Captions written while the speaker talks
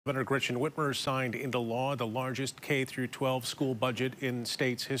Governor Gretchen Whitmer signed into law the largest K-12 school budget in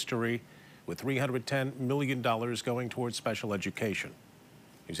state's history, with $310 million going towards special education.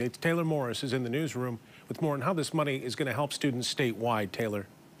 News 8's Taylor Morris is in the newsroom with more on how this money is going to help students statewide. Taylor.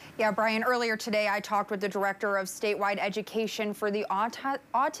 Yeah, Brian, earlier today I talked with the director of statewide education for the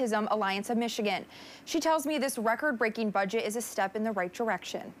Autism Alliance of Michigan. She tells me this record-breaking budget is a step in the right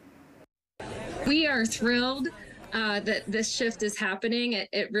direction. We are thrilled that this shift is happening.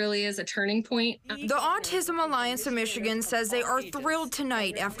 It really is a turning point. The Autism Alliance of Michigan says they are thrilled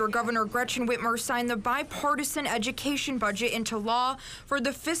tonight after Governor Gretchen Whitmer signed the bipartisan education budget into law for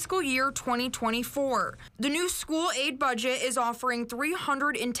the fiscal year 2024. The new school aid budget is offering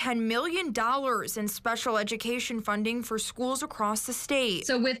 $310 million in special education funding for schools across the state.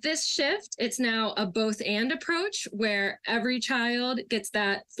 So with this shift, it's now a both-and approach where every child gets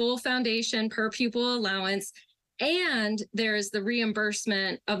that full foundation per pupil allowance, and there's the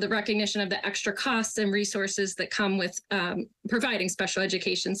reimbursement of the recognition of the extra costs and resources that come with providing special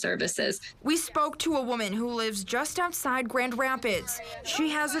education services. We spoke to a woman who lives just outside Grand Rapids. She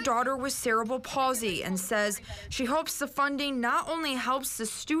has a daughter with cerebral palsy and says she hopes the funding not only helps the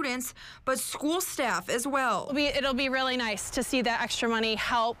students, but school staff as well. It'll be really nice to see that extra money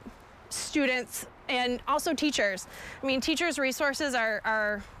help students and also teachers. I mean, teachers' resources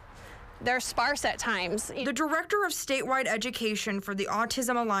they're sparse at times. The director of statewide education for the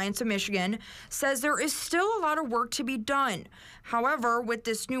Autism Alliance of Michigan says there is still a lot of work to be done. However, with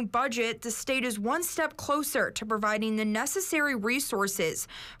this new budget, the state is one step closer to providing the necessary resources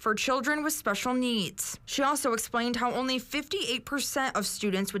for children with special needs. She also explained how only 58% of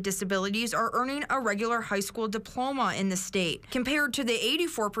students with disabilities are earning a regular high school diploma in the state, compared to the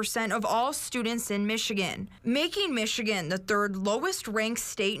 84% of all students in Michigan, making Michigan the third lowest ranked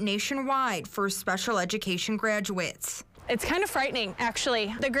state nationwide for special education graduates. It's kind of frightening,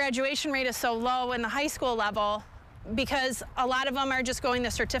 actually. The graduation rate is so low in the high school level because a lot of them are just going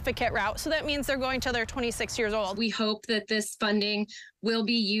the certificate route. So that means they're going till they're 26 years old. We hope that this funding will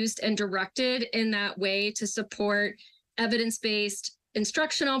be used and directed in that way to support evidence-based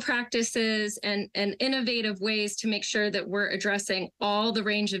instructional practices and innovative ways to make sure that we're addressing all the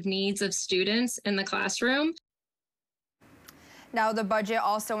range of needs of students in the classroom. Now, the budget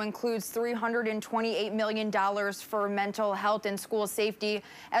also includes $328 million for mental health and school safety,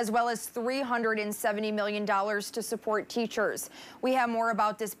 as well as $370 million to support teachers. We have more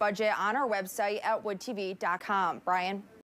about this budget on our website at woodtv.com. Brian?